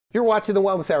You're watching the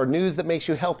Wellness Hour, news that makes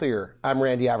you healthier. I'm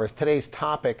Randy Alvarez. Today's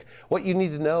topic, what you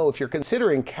need to know if you're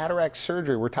considering cataract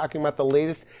surgery. We're talking about the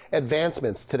latest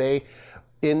advancements. Today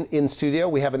in studio,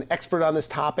 we have an expert on this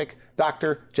topic,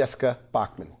 Dr. Jessica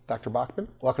Boeckmann. Dr. Boeckmann,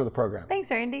 welcome to the program.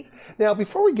 Thanks, Randy. Now,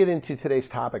 before we get into today's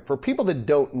topic, for people that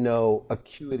don't know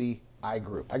Acuity Eye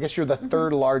Group, I guess you're the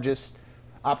third largest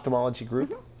ophthalmology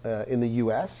group in the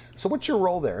U.S. So what's your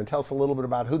role there? And tell us a little bit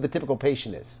about who the typical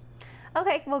patient is.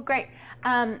 Okay, well, great.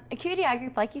 Acuity Eye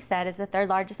Group, like you said, is the third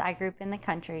largest eye group in the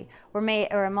country.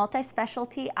 We're a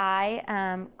multi-specialty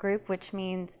eye group, which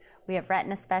means we have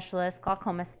retina specialists,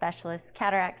 glaucoma specialists,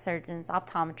 cataract surgeons,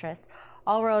 optometrists,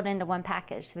 all rolled into one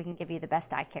package so we can give you the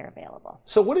best eye care available.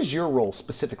 So what is your role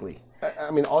specifically?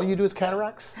 I mean, all you do is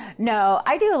cataracts? No,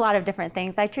 I do a lot of different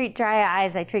things. I treat dry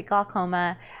eyes, I treat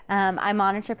glaucoma, I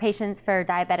monitor patients for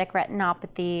diabetic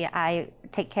retinopathy, I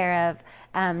take care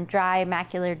of dry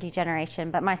macular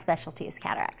degeneration, but my specialty is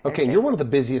cataract surgery. Okay, and you're one of the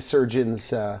busiest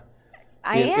surgeons in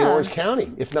Orange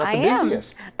County, if not the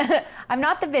busiest. I'm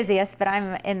not the busiest, but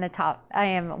I'm in the top. I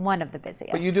am one of the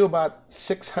busiest. But you do about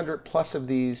 600 plus of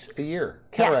these a year,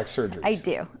 cataract surgeries. I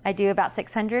do. I do about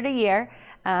 600 a year.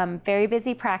 Very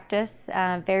busy practice,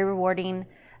 very rewarding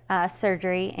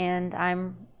surgery, and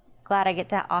I'm glad I get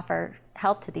to offer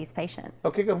help to these patients.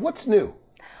 Okay, good. What's new?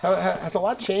 Has a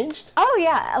lot changed? Oh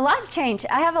yeah, a lot's changed.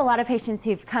 I have a lot of patients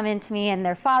who've come into me and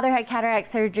their father had cataract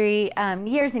surgery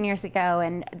years and years ago,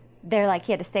 and they're like,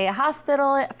 he had to stay at a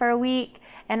hospital for a week,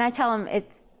 and I tell them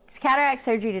it's cataract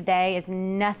surgery today is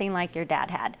nothing like your dad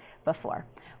had before.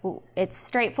 It's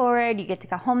straightforward. You get to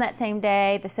go home that same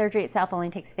day. The surgery itself only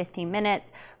takes 15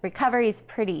 minutes. Recovery is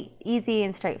pretty easy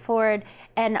and straightforward,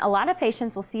 and a lot of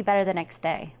patients will see better the next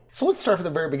day. So let's start from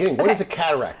the very beginning. What is a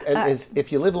cataract? And if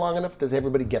you live long enough, does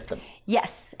everybody get them?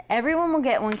 Yes, everyone will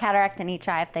get one cataract in each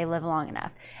eye if they live long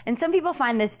enough. And some people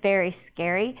find this very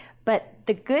scary, but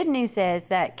the good news is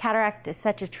that cataract is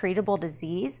such a treatable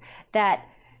disease that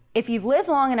if you live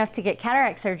long enough to get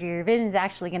cataract surgery, your vision is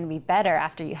actually going to be better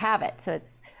after you have it. So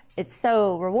it's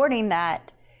so rewarding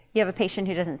that you have a patient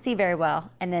who doesn't see very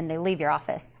well, and then they leave your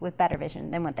office with better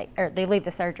vision than they leave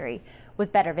the surgery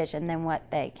with better vision than what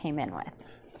they came in with.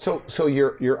 So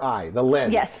your eye, the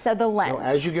lens. Yes, so the lens. So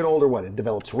as you get older, what, it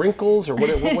develops wrinkles, or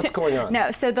what's going on? No,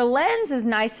 so the lens is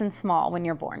nice and small when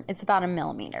you're born. It's about 1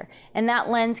 millimeter. And that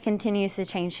lens continues to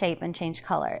change shape and change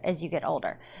color as you get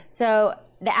older. So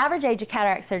the average age of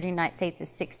cataract surgery in the United States is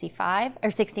 65 or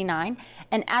 69.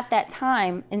 And at that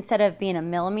time, instead of being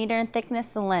 1 millimeter in thickness,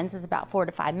 the lens is about 4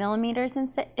 to 5 millimeters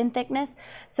in thickness.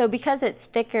 So because it's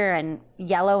thicker and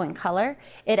yellow in color,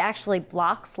 it actually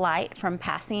blocks light from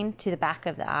passing to the back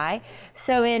of the eye.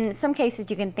 So in some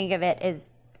cases, you can think of it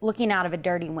as looking out of a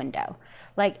dirty window.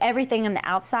 Like everything on the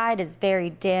outside is very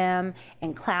dim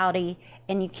and cloudy,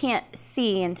 and you can't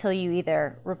see until you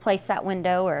either replace that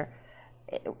window, or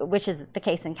which is the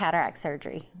case in cataract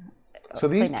surgery. So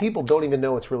these people don't even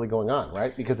know what's really going on,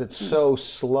 right? Because it's so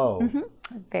slow.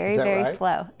 Very, very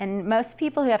slow. And most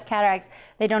people who have cataracts,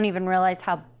 they don't even realize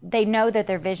they know that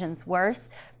their vision's worse,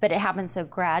 but it happens so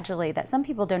gradually that some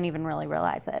people don't even really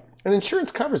realize it. And insurance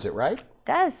covers it, right? It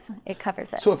does. It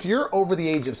covers it. So if you're over the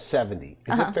age of 70,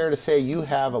 is it fair to say you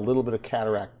have a little bit of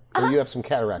cataract, or you have some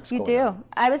cataracts going on? You do.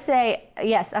 I would say,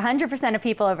 yes, 100% of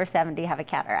people over 70 have a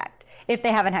cataract, if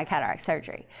they haven't had cataract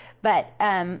surgery. But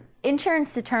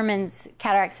insurance determines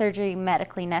cataract surgery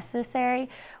medically necessary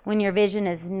when your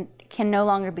vision can no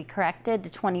longer be corrected to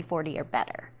 20/40 or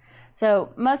better.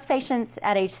 So most patients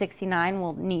at age 69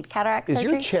 will need cataract surgery.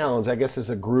 Is your challenge, I guess, as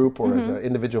a group or as an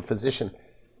individual physician,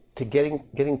 to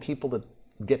getting people to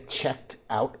get checked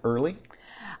out early?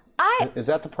 Is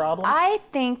that the problem? I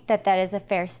think that is a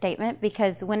fair statement,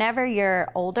 because whenever you're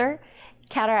older,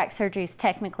 cataract surgery is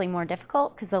technically more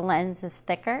difficult because the lens is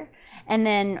thicker. And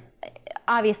then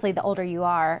obviously the older you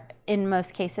are, in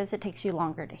most cases, it takes you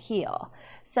longer to heal.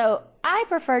 So I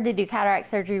prefer to do cataract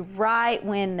surgery right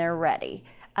when they're ready.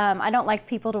 I don't like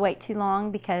people to wait too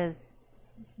long because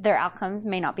their outcomes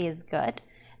may not be as good.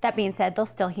 That being said, they'll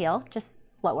still heal,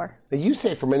 just slower. Now you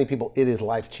say for many people it is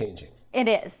life-changing. It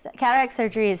is. Cataract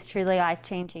surgery is truly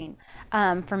life-changing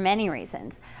for many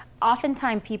reasons.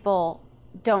 Oftentimes people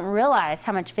don't realize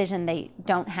how much vision they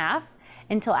don't have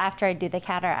until after I do the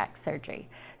cataract surgery.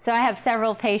 So I have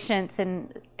several patients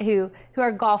who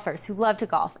are golfers, who love to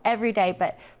golf every day,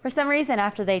 but for some reason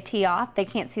after they tee off, they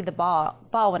can't see the ball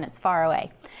when it's far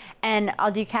away. And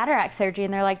I'll do cataract surgery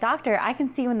and they're like, "Doctor, I can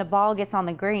see when the ball gets on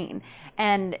the green."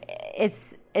 And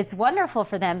it's wonderful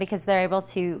for them because they're able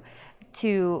to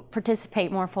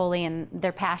participate more fully in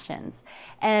their passions.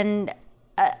 And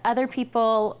other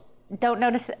people don't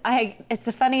notice. It's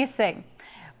the funniest thing.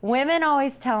 women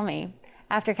always tell me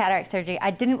after cataract surgery,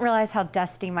 I didn't realize how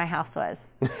dusty my house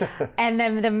was. And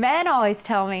then the men always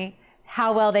tell me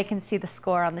how well they can see the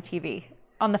score on the TV,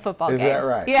 on the football game. Is that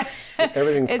right? Yeah.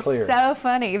 Everything's clear. It's so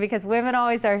funny because women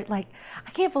always are like,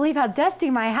 I can't believe how dusty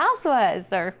my house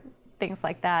was, or things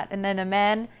like that. And then the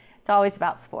men, it's always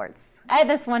about sports. I had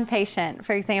this one patient,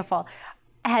 for example,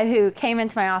 who came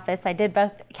into my office. I did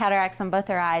both cataracts on both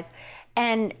her eyes.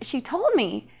 And she told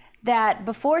me that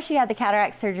before she had the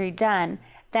cataract surgery done,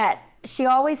 that she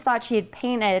always thought she had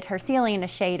painted her ceiling a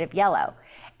shade of yellow.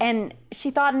 And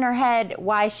she thought in her head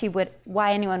why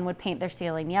anyone would paint their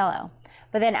ceiling yellow.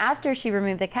 But then after she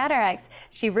removed the cataracts,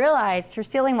 she realized her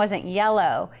ceiling wasn't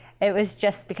yellow. It was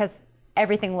just because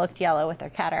everything looked yellow with her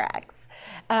cataracts.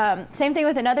 Same thing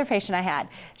with another patient I had.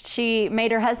 She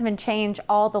made her husband change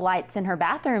all the lights in her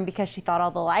bathroom because she thought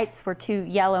all the lights were too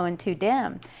yellow and too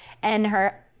dim. And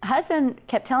her husband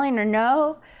kept telling her,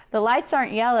 no, the lights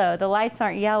aren't yellow, the lights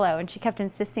aren't yellow. And she kept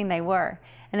insisting they were.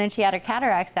 And then she had her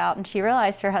cataracts out and she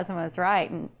realized her husband was right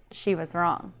and she was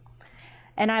wrong.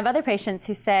 And I have other patients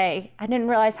who say, I didn't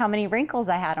realize how many wrinkles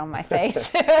I had on my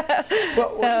face.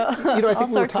 Well, so, you know, I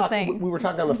think we were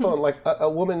talking on the phone, like a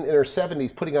woman in her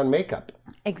 70s putting on makeup.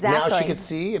 Exactly. Now she could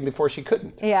see, and before she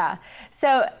couldn't. Yeah.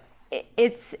 So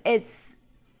it's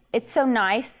so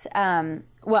nice.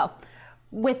 Well,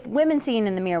 with women seeing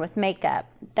in the mirror with makeup,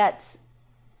 that's,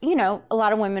 you know, a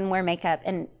lot of women wear makeup,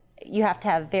 and you have to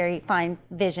have very fine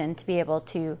vision to be able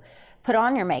to put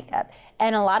on your makeup.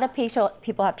 And a lot of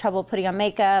people have trouble putting on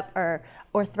makeup or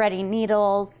threading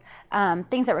needles,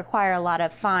 things that require a lot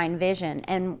of fine vision.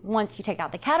 And once you take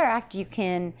out the cataract,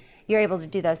 you're able to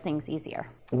do those things easier.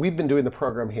 We've been doing the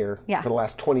program here for the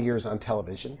last 20 years on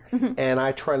television, and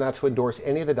I try not to endorse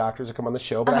any of the doctors that come on the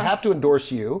show, but I have to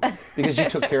endorse you because you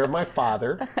took care of my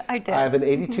father. I did. I have an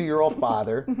 82-year-old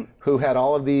father who had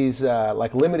all of these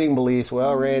like limiting beliefs.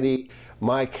 Well, Randy,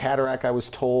 my cataract, I was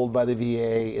told by the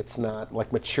VA, it's not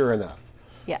like mature enough.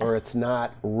 Yes. Or it's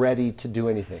not ready to do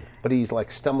anything. But he's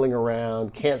like stumbling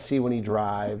around, can't see when he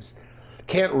drives,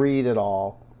 can't read at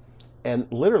all. And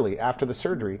literally after the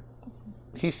surgery,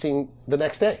 he's seen the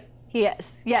next day.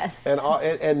 Yes, yes.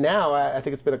 And now I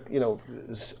think it's been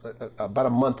about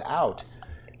a month out.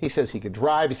 He says he could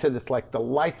drive. He said it's like the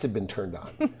lights have been turned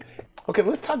on. Okay,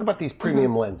 let's talk about these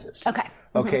premium lenses. Okay.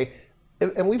 Okay,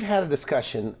 and we've had a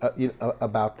discussion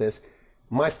about this.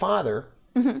 My father,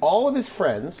 all of his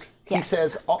friends. He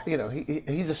says, you know,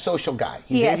 he's a social guy.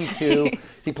 He's 82.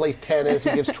 He plays tennis.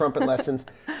 He gives trumpet lessons.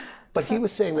 But he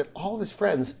was saying that all of his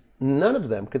friends, none of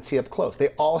them could see up close. They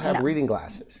all have reading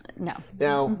glasses. No.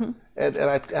 Now, and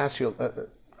I asked you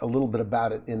a little bit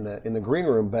about it in the green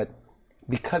room, but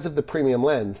because of the premium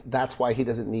lens, that's why he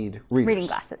doesn't need reading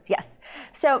glasses. Yes.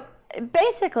 So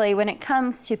basically, when it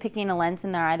comes to picking a lens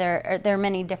in their eye, there are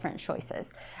many different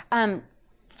choices.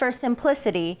 For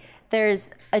simplicity, there's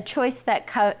a choice that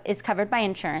is covered by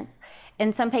insurance.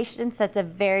 In some patients, that's a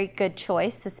very good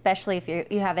choice, especially if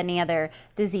you have any other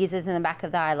diseases in the back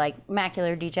of the eye, like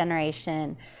macular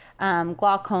degeneration,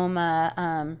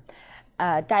 glaucoma,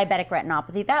 diabetic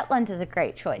retinopathy. That lens is a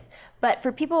great choice. But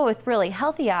for people with really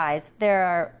healthy eyes, there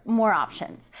are more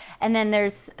options. And then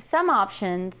there's some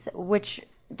options, which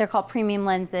they're called premium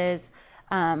lenses,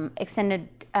 extended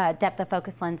depth of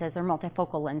focus lenses, or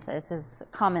multifocal lenses is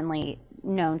commonly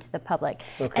known to the public.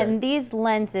 Okay. And these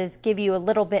lenses give you a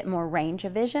little bit more range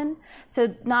of vision.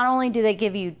 So not only do they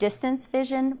give you distance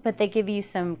vision, but they give you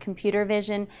some computer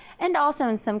vision. And also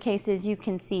in some cases you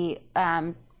can see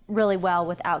really well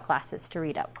without glasses to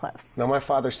read up close. Now my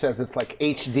father says it's like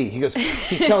HD.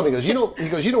 He's telling me, you know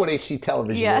what HD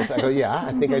television is? I go, yeah,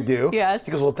 I think I do. Yes.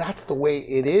 He goes, well, that's the way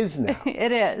it is now.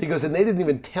 It is. He goes, and they didn't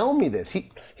even tell me this.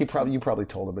 You probably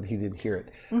told him, but he didn't hear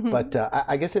it. But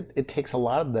I guess it takes a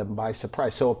lot of them by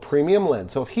surprise. So a premium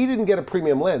lens. So if he didn't get a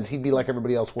premium lens, he'd be like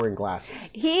everybody else wearing glasses.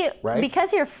 Right?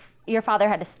 Because your father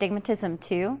had astigmatism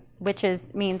too, which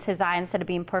means his eye, instead of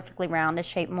being perfectly round, is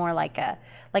shaped more like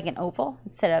an oval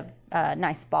instead of a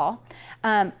nice ball.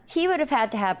 He would have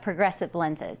had to have progressive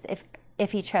lenses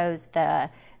if he chose the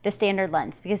standard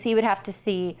lens, because he would have to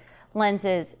see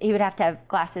lenses. He would have to have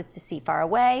glasses to see far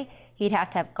away. He'd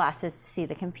have to have glasses to see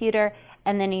the computer,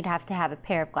 and then he'd have to have a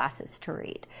pair of glasses to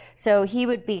read. So he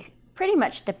would be pretty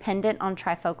much dependent on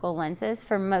trifocal lenses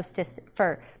for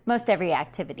most every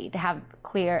activity to have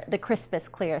the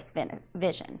crispest, clearest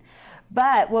vision.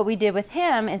 But what we did with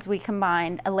him is we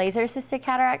combined a laser-assisted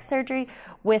cataract surgery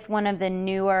with one of the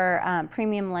newer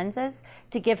premium lenses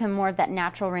to give him more of that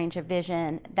natural range of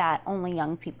vision that only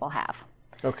young people have.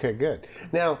 Okay, good.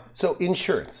 Now, so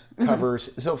insurance covers,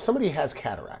 so if somebody has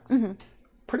cataracts,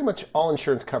 pretty much all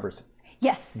insurance covers it.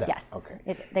 Yes, That, yes,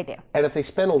 okay. They do. And if they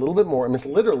spend a little bit more, I mean, it's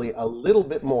literally a little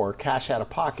bit more cash out of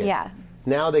pocket. Yeah.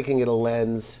 Now they can get a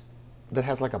lens that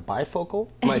has like a bifocal.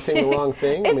 Am I saying the wrong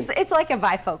thing? It's like a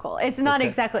bifocal. It's not Okay.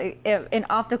 exactly, in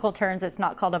optical terms, it's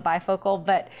not called a bifocal,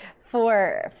 but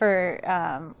for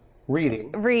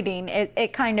reading,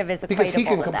 it kind of is equatable. Because he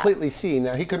can with completely see.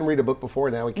 Now, he couldn't read a book before,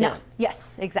 now he can. No.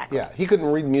 Yes, exactly. Yeah, he couldn't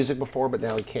read music before, but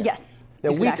now he can. Yes. Now,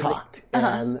 exactly. we talked,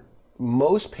 and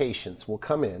most patients will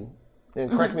come in, and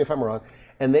correct me if I'm wrong,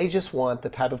 and they just want the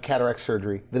type of cataract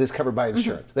surgery that is covered by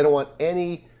insurance. They don't want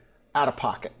any out of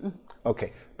pocket.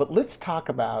 Okay, but let's talk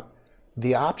about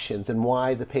the options and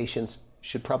why the patients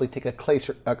should probably take a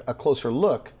closer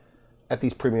look at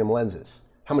these premium lenses,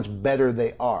 how much better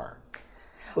they are.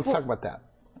 Let's talk about that.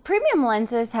 Premium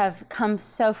lenses have come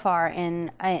so far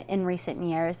in recent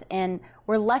years, and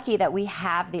we're lucky that we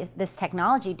have this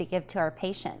technology to give to our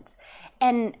patients.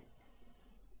 And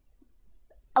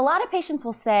a lot of patients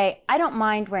will say, I don't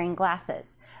mind wearing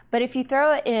glasses. But if you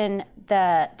throw it in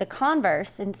the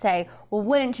converse and say, well,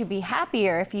 wouldn't you be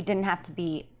happier if you didn't have to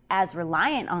be as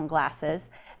reliant on glasses,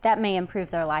 that may improve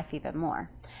their life even more.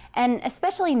 And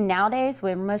especially nowadays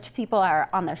when most people are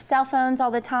on their cell phones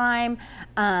all the time,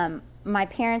 my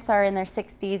parents are in their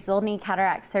 60s, they'll need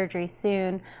cataract surgery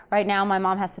soon. Right now my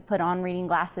mom has to put on reading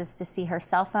glasses to see her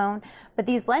cell phone. But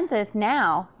these lenses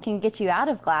now can get you out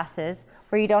of glasses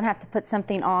where you don't have to put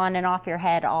something on and off your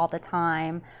head all the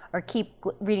time, or keep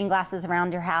reading glasses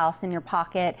around your house, in your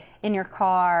pocket, in your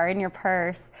car, in your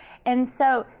purse. And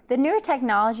so the newer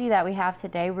technology that we have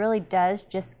today really does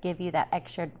just give you that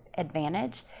extra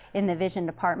advantage in the vision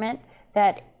department,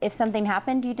 that if something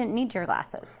happened, you didn't need your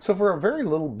glasses. So for a very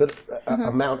little bit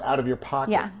amount out of your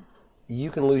pocket,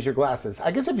 you can lose your glasses.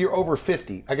 I guess if you're over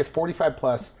 50, I guess 45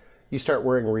 plus, you start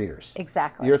wearing readers.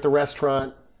 Exactly. You're at the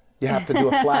restaurant, you have to do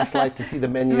a flashlight to see the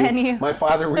menu. My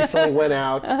father recently went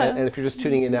out, and if you're just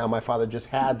tuning in now, my father just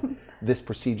had this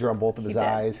procedure on both of his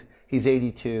eyes. He's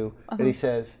 82, and he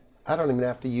says, I don't even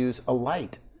have to use a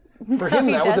light. For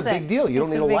him, that was a big deal. You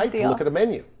don't need a light to look at a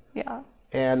menu. Yeah.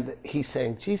 And he's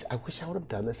saying, geez, I wish I would have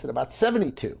done this at about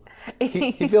 72.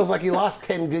 He feels like he lost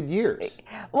 10 good years.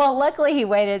 Well, luckily he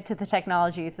waited till the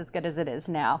technology is as good as it is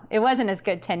now. It wasn't as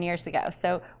good 10 years ago.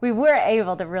 So we were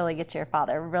able to really get your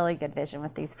father really good vision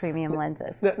with these premium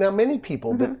lenses. Now many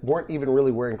people that weren't even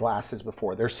really wearing glasses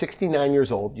before, they're 69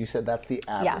 years old. You said that's the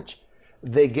average. Yeah.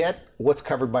 They get what's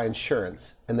covered by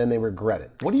insurance, and then they regret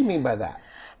it. What do you mean by that?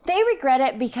 They regret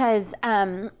it because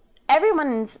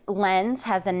everyone's lens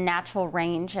has a natural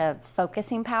range of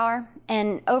focusing power,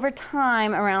 and over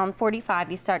time, around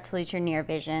 45, you start to lose your near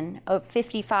vision. At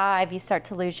 55, you start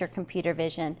to lose your computer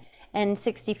vision, and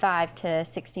 65 to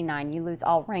 69, you lose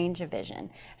all range of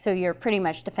vision. So you're pretty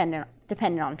much dependent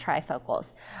on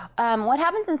trifocals. What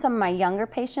happens in some of my younger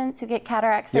patients who get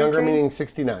cataract surgery? Younger meaning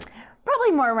 69?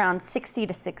 Probably more around 60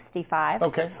 to 65.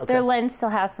 Okay. Their lens still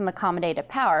has some accommodative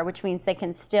power, which means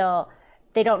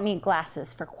they don't need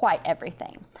glasses for quite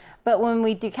everything. But when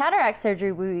we do cataract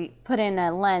surgery, we put in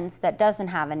a lens that doesn't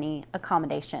have any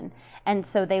accommodation. And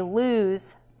so they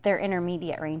lose their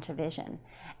intermediate range of vision.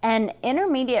 And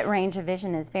intermediate range of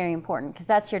vision is very important because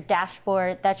that's your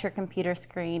dashboard, that's your computer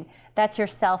screen, that's your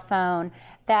cell phone,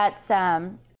 that's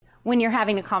when you're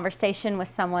having a conversation with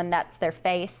someone, that's their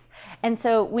face. And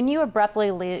so when you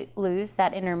abruptly lose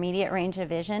that intermediate range of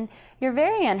vision, you're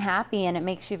very unhappy, and it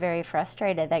makes you very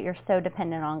frustrated that you're so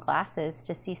dependent on glasses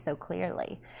to see so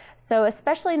clearly. So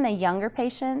especially in the younger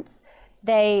patients,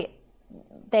 they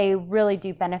really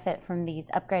do benefit from these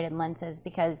upgraded lenses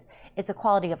because it's a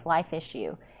quality of life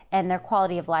issue, and their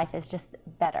quality of life is just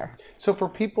better. So for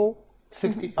people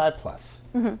 65 plus,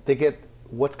 they get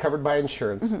what's covered by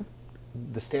insurance,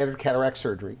 the standard cataract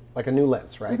surgery, like a new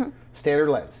lens, right? Standard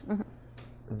lens.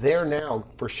 They're now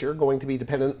for sure going to be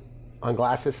dependent on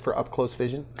glasses for up close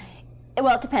vision?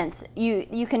 Well, it depends.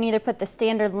 You can either put the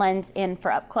standard lens in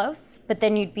for up close, but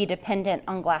then you'd be dependent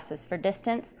on glasses for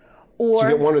distance, or so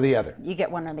you get one or the other. You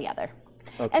get one or the other.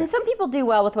 Okay. And some people do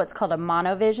well with what's called a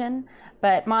monovision,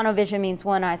 but monovision means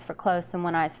one eye's for close and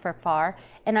one eye's for far,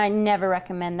 and I never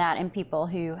recommend that in people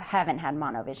who haven't had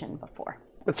monovision before.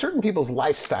 But certain people's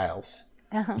lifestyles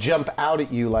jump out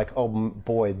at you like, oh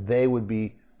boy, they would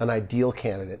be an ideal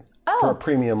candidate for a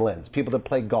premium lens. People that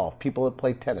play golf, people that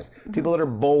play tennis, people that are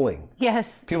bowling.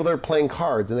 Yes. People that are playing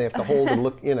cards and they have to hold and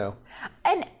look, you know.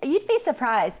 And you'd be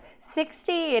surprised.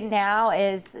 60 now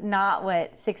is not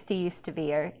what 60 used to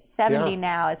be, or 70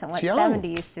 now isn't what 70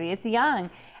 used to be. It's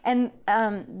young. And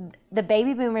the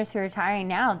baby boomers who are retiring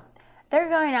now, they're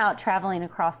going out traveling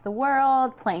across the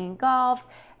world, playing golf,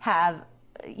 have,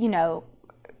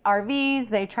 RVs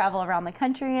they travel around the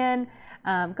country in.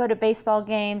 go to baseball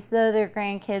games, go to their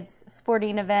grandkids'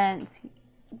 sporting events.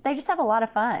 They just have a lot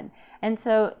of fun. And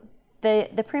so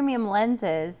the premium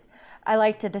lenses, I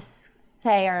like to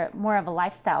say, are more of a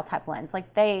lifestyle type lens.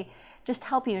 Like they just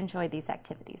help you enjoy these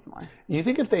activities more. You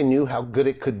think if they knew how good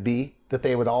it could be, that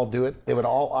they would all do it? They would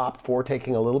all opt for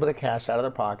taking a little bit of cash out of their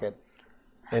pocket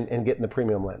and getting the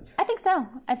premium lens? I think so.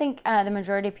 I think the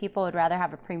majority of people would rather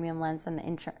have a premium lens than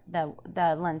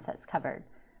the lens that's covered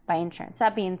by insurance.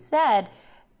 That being said,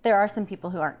 there are some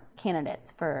people who aren't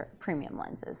candidates for premium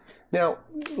lenses. Now,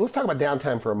 let's talk about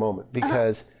downtime for a moment,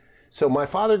 because so my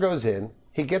father goes in,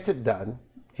 he gets it done,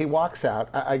 he walks out.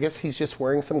 I guess he's just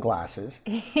wearing some glasses.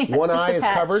 One eye is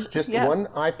covered, just one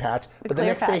eye patch. But the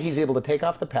next day he's able to take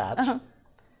off the patch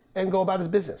and go about his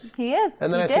business. He is.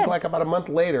 And then I think like about a month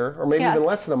later, or maybe even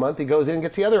less than a month, he goes in and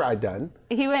gets the other eye done.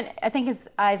 He went, I think his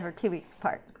eyes were 2 weeks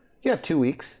apart. Yeah, 2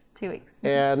 weeks. 2 weeks.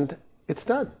 And it's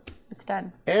done. It's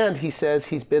done. And he says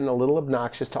he's been a little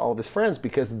obnoxious to all of his friends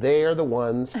because they are the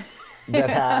ones that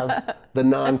have the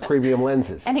non-premium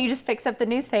lenses. And he just picks up the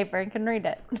newspaper and can read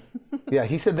it. Yeah,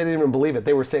 he said they didn't even believe it.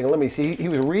 They were saying, let me see. He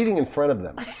was reading in front of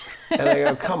them. And they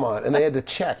go, come on. And they had to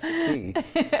check to see.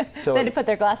 So they had to put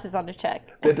their glasses on to check.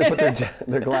 They had to put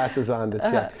their glasses on to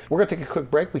check. We're going to take a quick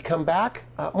break. We come back,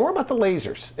 more about the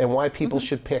lasers and why people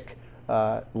should pick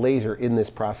laser in this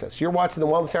process. You're watching The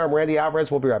Wellness Hour. I'm Randy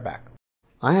Alvarez. We'll be right back.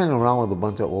 I hang around with a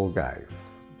bunch of old guys.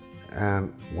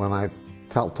 And when I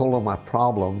told them my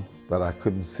problem, that I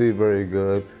couldn't see very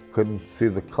good, couldn't see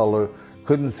the color,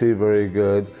 couldn't see very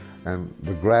good, and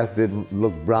the grass didn't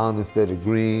look brown instead of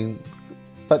green.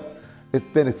 But it's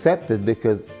been accepted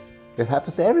because it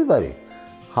happens to everybody.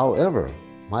 However,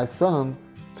 my son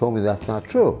told me that's not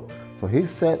true. So he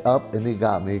set up and he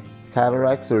got me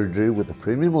cataract surgery with a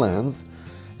premium lens,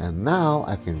 and now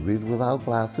I can read without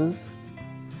glasses.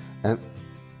 And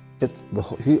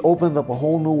he opened up a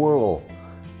whole new world.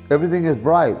 Everything is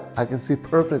bright. I can see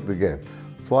perfect again.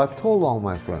 So I've told all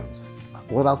my friends.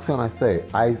 What else can I say?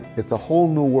 It's a whole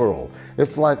new world.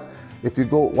 It's like if you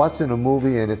go watching a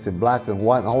movie and it's in black and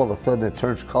white and all of a sudden it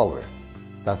turns color.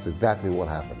 That's exactly what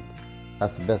happened.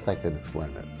 That's the best I can explain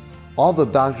it. All the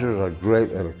doctors are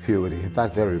great at Acuity. In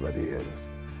fact, everybody is.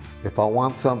 If I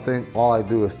want something, all I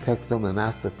do is text them and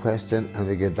ask the question and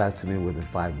they get back to me within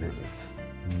 5 minutes.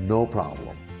 No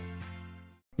problem.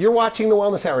 You're watching The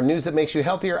Wellness Hour, news that makes you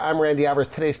healthier. I'm Randy Alvarez.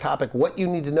 Today's topic, what you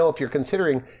need to know if you're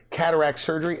considering cataract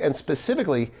surgery, and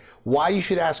specifically, why you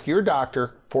should ask your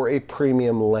doctor for a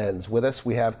premium lens. With us,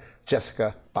 we have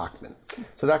Jessica Boeckmann.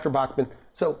 So Dr. Boeckmann,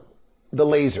 so the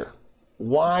laser.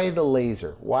 Why the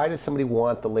laser? Why does somebody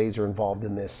want the laser involved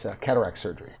in this cataract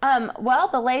surgery? Well,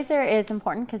 the laser is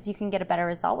important because you can get a better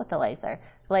result with the laser.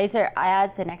 The laser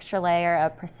adds an extra layer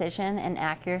of precision and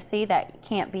accuracy that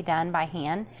can't be done by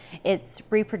hand. It's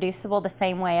reproducible the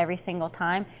same way every single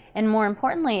time. And more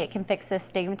importantly, it can fix the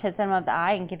astigmatism of the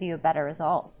eye and give you a better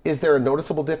result. Is there a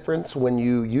noticeable difference when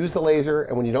you use the laser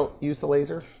and when you don't use the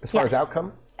laser as far as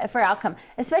outcome? For outcome,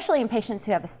 especially in patients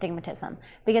who have astigmatism,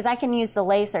 because I can use the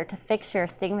laser to fix your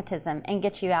astigmatism and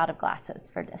get you out of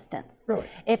glasses for distance. Really?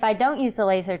 If I don't use the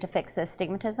laser to fix the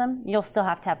astigmatism, you'll still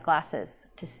have to have glasses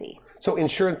to see. So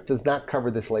insurance does not cover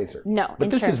this laser? No.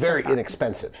 But this is very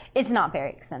inexpensive. It's not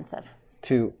very expensive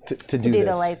to do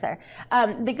the laser.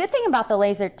 The good thing about the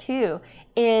laser too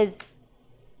is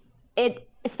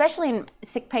especially in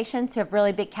sick patients who have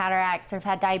really big cataracts or have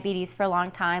had diabetes for a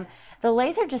long time, the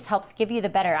laser just helps give you the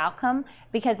better outcome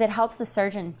because it helps the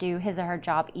surgeon do his or her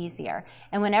job easier.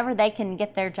 And whenever they can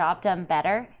get their job done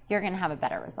better, you're going to have a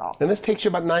better result. And this takes you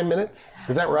about 9 minutes?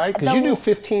 Is that right? Because you do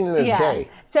 15 in a day.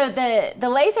 So the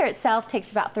laser itself takes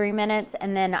about 3 minutes,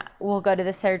 and then we'll go to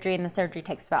the surgery, and the surgery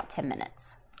takes about 10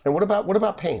 minutes. And what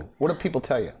about pain? What do people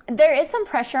tell you? There is some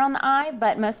pressure on the eye,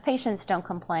 but most patients don't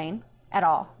complain at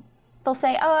all. They'll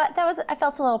say, oh, I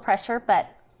felt a little pressure, but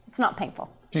it's not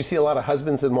painful. Do you see a lot of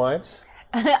husbands and wives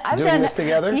doing this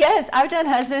together? Yes, I've done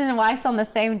husbands and wives on the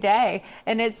same day.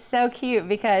 And it's so cute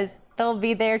because they'll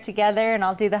be there together and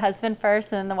I'll do the husband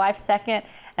first and then the wife second.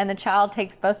 And the child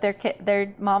takes both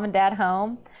their mom and dad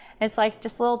home. It's like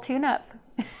just a little tune-up.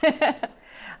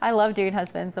 I love doing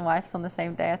husbands and wives on the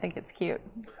same day. I think it's cute.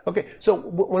 Okay, so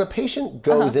when a patient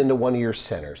goes into one of your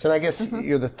centers, and I guess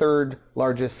you're the third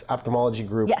largest ophthalmology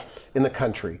group in the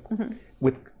country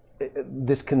with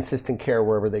this consistent care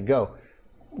wherever they go,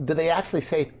 do they actually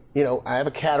say, you know, I have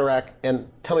a cataract and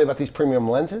tell me about these premium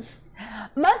lenses?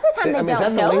 Most of the time they don't know about it. Is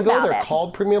that the lingo? They're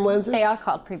called premium lenses? They are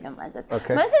called premium lenses.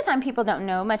 Okay. Most of the time people don't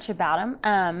know much about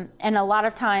them. And a lot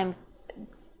of times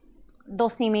they'll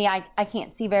see me, I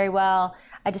can't see very well.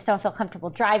 I just don't feel comfortable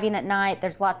driving at night.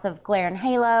 There's lots of glare and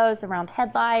halos around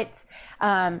headlights.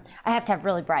 I have to have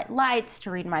really bright lights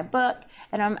to read my book.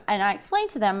 And I explain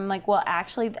to them, I'm like, well,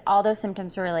 actually, all those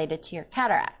symptoms are related to your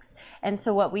cataracts. And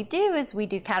so what we do is we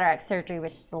do cataract surgery,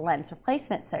 which is the lens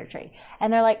replacement surgery.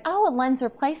 And they're like, oh, a lens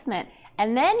replacement.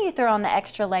 And then you throw on the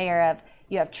extra layer of,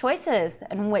 you have choices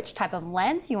in which type of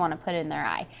lens you want to put in their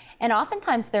eye. And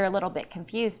oftentimes they're a little bit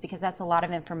confused because that's a lot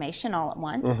of information all at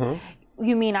once.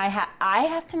 You mean I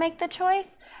have to make the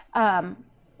choice?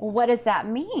 What does that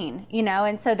mean? You know,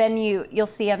 and so then you'll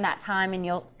see them that time and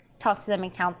you'll talk to them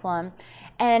and counsel them.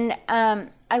 And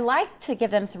I like to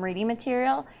give them some reading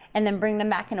material and then bring them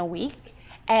back in a week.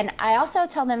 And I also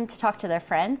tell them to talk to their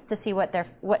friends to see what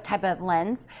type of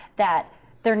lens that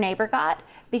their neighbor got,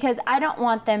 because I don't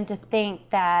want them to think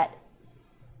that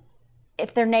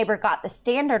if their neighbor got the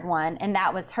standard one and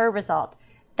that was her result,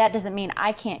 that doesn't mean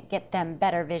I can't get them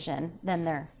better vision than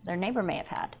their neighbor may have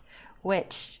had,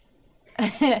 which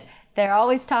they're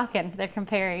always talking, they're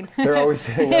comparing. They're always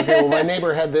saying, okay, well, my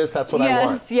neighbor had this, that's what I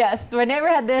want. Yes, my neighbor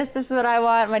had this is what I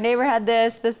want. My neighbor had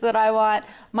this is what I want.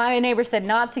 My neighbor said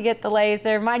not to get the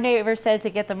laser. My neighbor said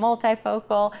to get the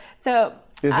multifocal. So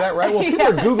is that right? Well, people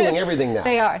are Googling everything now.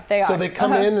 They are. So they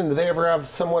come in and do they ever have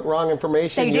somewhat wrong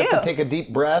information? They you do. have to take a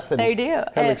deep breath and they do.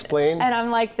 Kind of explain. And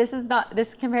I'm like, this is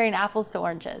comparing apples to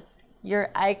oranges.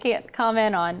 I can't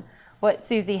comment on what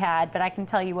Susie had, but I can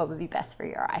tell you what would be best for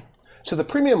your eye. So the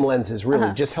premium lenses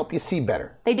really just help you see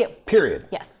better. They do. Period.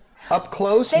 Yes. Up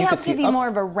close, they you help can see give you more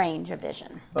of a range of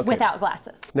vision without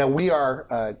glasses. Now we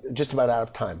are just about out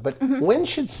of time, but when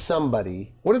should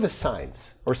somebody, what are the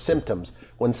signs or symptoms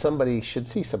when somebody should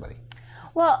see somebody?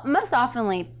 Well, most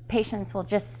oftenly, patients will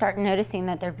just start noticing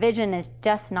that their vision is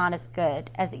just not as good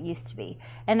as it used to be,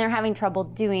 and they're having trouble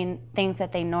doing things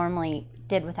that they normally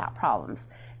did without problems.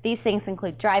 These things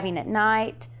include driving at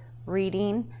night,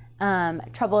 reading,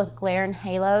 trouble with glare and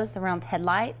halos around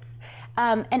headlights,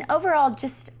 and overall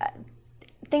just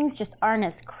things just aren't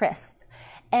as crisp.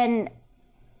 And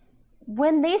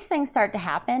when these things start to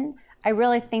happen, I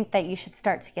really think that you should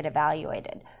start to get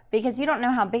evaluated, because you don't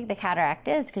know how big the cataract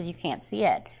is because you can't see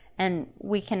it, and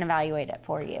we can evaluate it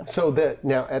for you. So do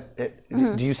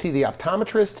you see the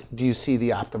optometrist? Do you see the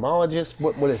ophthalmologist?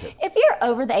 What is it? If you're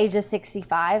over the age of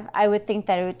 65, I would think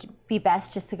that it would be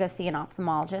best just to go see an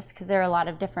ophthalmologist, because there are a lot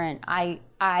of different eye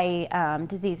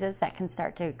diseases that can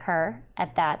start to occur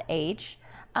at that age.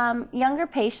 Younger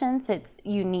patients, it's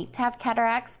unique to have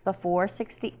cataracts before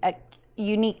 60.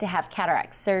 You need to have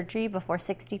cataract surgery before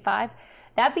 65.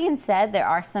 That being said, there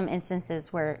are some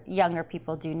instances where younger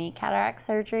people do need cataract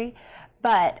surgery,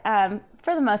 but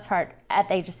for the most part, at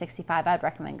the age of 65, I'd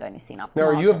recommend going to see an ophthalmologist. Now,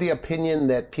 are you of the opinion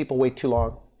that people wait too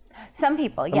long? Some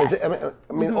people, yes.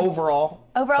 I mean, overall,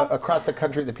 across the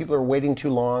country, that people are waiting too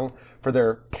long for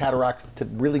their cataracts to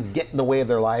really get in the way of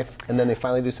their life, and then they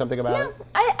finally do something about it?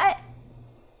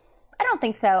 I don't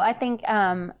think so. I think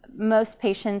most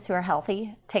patients who are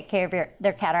healthy take care of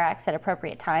their cataracts at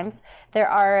appropriate times. There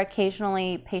are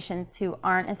occasionally patients who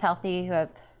aren't as healthy, who have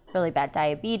really bad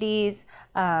diabetes,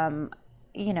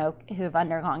 you know, who have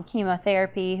undergone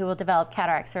chemotherapy, who will develop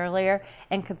cataracts earlier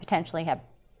and could potentially have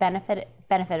benefited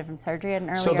from surgery at an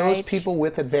earlier age. So those people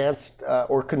with advanced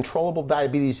or controllable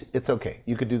diabetes, it's okay.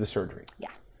 You could do the surgery. Yeah.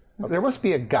 There must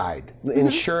be a guide.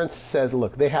 Insurance says,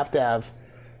 look, they have to have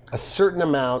a certain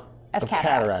amount of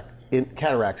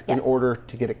cataracts in order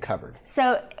to get it covered.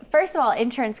 So first of all,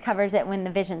 insurance covers it when the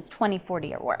vision's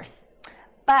 20/40 or worse.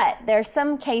 But there are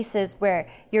some cases where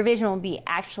your vision will be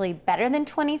actually better than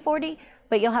 20/40,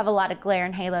 but you'll have a lot of glare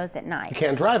and halos at night. You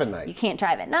can't drive at night. You can't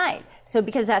drive at night. So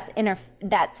because that's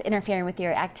interfering with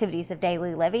your activities of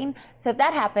daily living. So if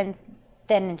that happens,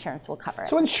 then insurance will cover it.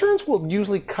 So insurance will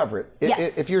usually cover it.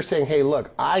 Yes. If you're saying, hey,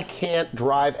 look, I can't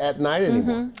drive at night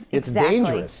anymore. It's Exactly.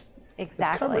 dangerous.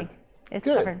 Exactly. It's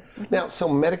covered. Now, so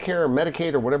Medicare or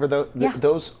Medicaid or whatever,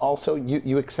 those also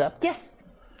you accept? Yes.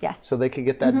 Yes. So they can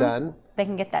get that done? They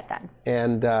can get that done.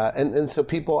 And so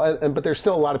people, but there's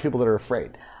still a lot of people that are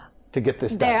afraid to get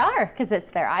this done. There are, because it's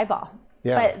their eyeball.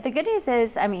 Yeah. But the good news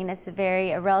is, I mean, it's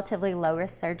a relatively low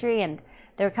risk surgery, and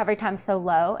the recovery time's so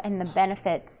low, and the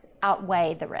benefits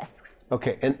outweigh the risks.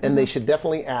 Okay, and they should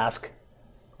definitely ask,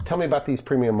 tell me about these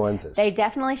premium lenses. They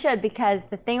definitely should, because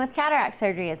the thing with cataract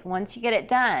surgery is once you get it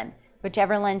done,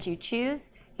 whichever lens you choose,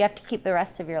 you have to keep the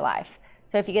rest of your life.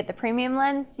 So if you get the premium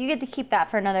lens, you get to keep that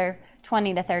for another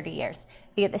 20 to 30 years.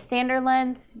 If you get the standard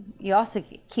lens, you also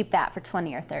keep that for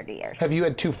 20 or 30 years. Have you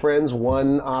had two friends,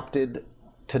 one opted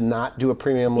to not do a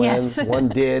premium lens, Yes. one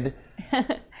did?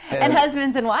 And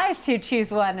husbands and wives who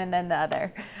choose one and then the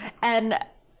other. And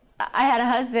I had a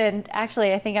husband,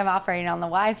 actually, I think I'm operating on the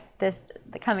wife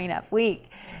the coming up week.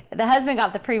 The husband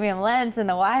got the premium lens, and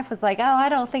the wife was like, "Oh, I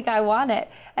don't think I want it."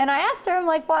 And I asked her, I'm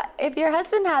like, "What? If your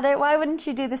husband had it, why wouldn't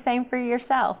you do the same for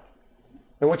yourself?"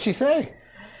 And what'd she say?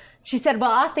 She said, "Well,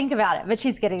 I'll think about it," but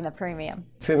she's getting the premium.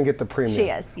 She's going to get the premium. She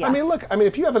is, yeah. I mean, look,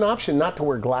 if you have an option not to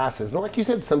wear glasses, and like you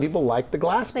said, some people like the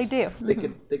glasses. They do.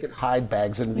 They could hide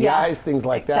bags under the eyes, things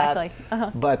like exactly.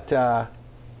 that. But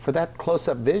for that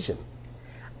close-up vision,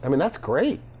 I mean, that's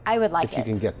great. I would like if you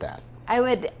can get that. I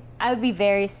would be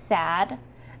very sad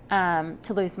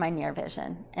to lose my near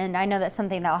vision, and I know that's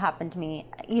something that will happen to me,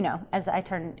 as I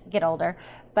get older.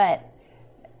 But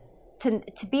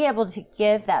to be able to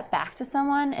give that back to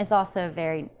someone is also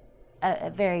a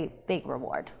very big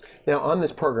reward. Now, on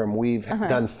this program, we've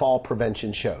done fall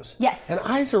prevention shows. Yes. And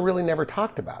eyes are really never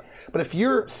talked about. But if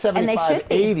you're 75,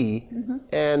 80,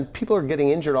 and people are getting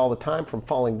injured all the time from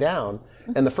falling down,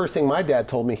 and the first thing my dad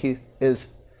told me he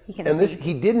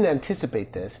didn't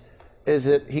anticipate this, is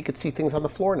that he could see things on the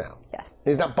floor now. Yes.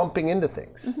 He's not bumping into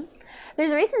things.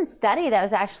 There's a recent study that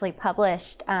was actually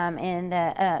published in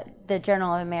the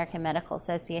Journal of American Medical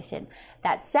Association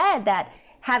that said that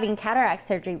having cataract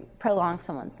surgery prolongs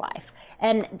someone's life.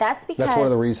 And that's because... That's one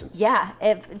of the reasons. Yeah.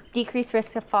 It decreased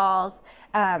risk of falls.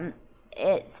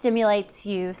 It stimulates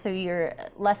you so you're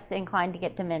less inclined to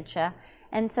get dementia.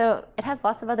 And so it has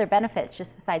lots of other benefits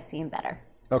just besides seeing better.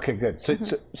 Okay, good.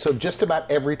 So just about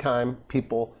every time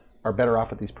people are better off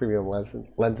with these premium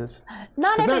lenses?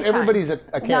 Not every time. Not everybody's a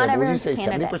candidate. Would you say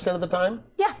candidate. 70% of the time?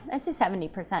 Yeah, I'd say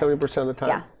 70%. 70% of the time?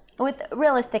 Yeah, with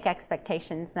realistic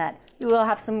expectations that you will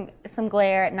have some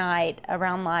glare at night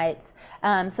around lights.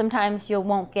 Sometimes you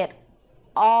won't get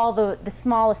all the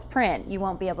smallest print you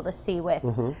won't be able to see with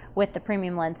the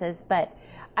premium lenses. But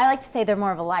I like to say they're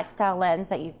more of a lifestyle lens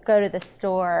that you go to the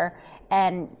store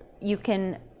and you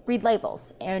can read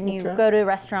labels, and you go to a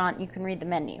restaurant, you can read the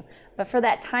menu. But for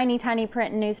that tiny, tiny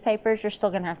print in newspapers, you're still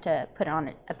going to have to put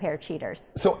on a pair of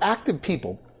cheaters. So active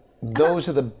people, those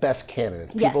are the best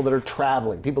candidates. People that are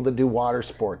traveling, people that do water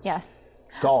sports,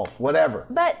 golf, whatever.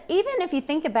 But even if you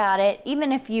think about it,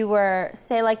 even if you were,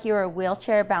 say like you were a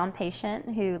wheelchair-bound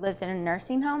patient who lived in a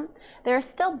nursing home, there are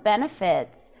still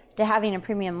benefits to having a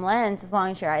premium lens as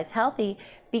long as your eye's healthy,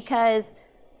 because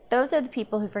those are the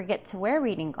people who forget to wear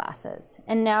reading glasses.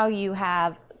 And now you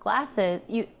have glasses,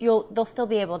 they'll still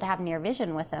be able to have near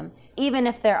vision with them, even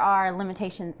if there are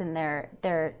limitations in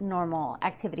their normal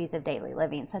activities of daily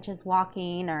living, such as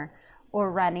walking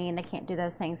or running. They can't do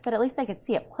those things, but at least they could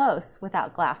see up close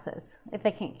without glasses if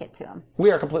they can't get to them. We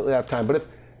are completely out of time, but if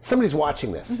somebody's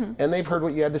watching this and they've heard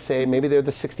what you had to say, maybe they're the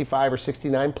 65 or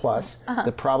 69 plus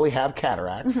that probably have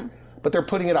cataracts, but they're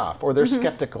putting it off, or they're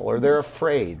skeptical, or they're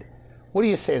afraid. What do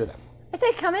you say to them? I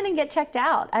say come in and get checked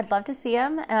out. I'd love to see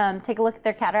them, take a look at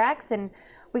their cataracts, and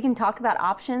we can talk about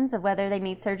options of whether they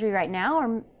need surgery right now,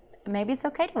 or maybe it's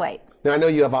okay to wait. Now, I know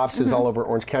you have offices all over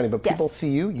Orange County, but people see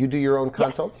you. You do your own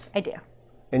consults? Yes, I do.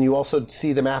 And you also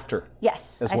see them after?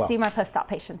 Yes, as well. I see my post-op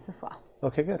patients as well.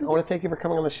 Okay, good. I want to thank you for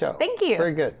coming on the show. Thank you.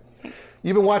 Very good. Thanks.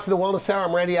 You've been watching The Wellness Hour.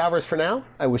 I'm Randy Alvarez for now.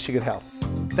 I wish you good health.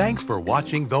 Thanks for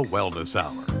watching The Wellness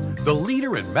Hour, the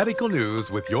leader in medical news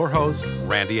with your host,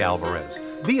 Randy Alvarez,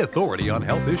 the authority on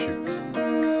health issues.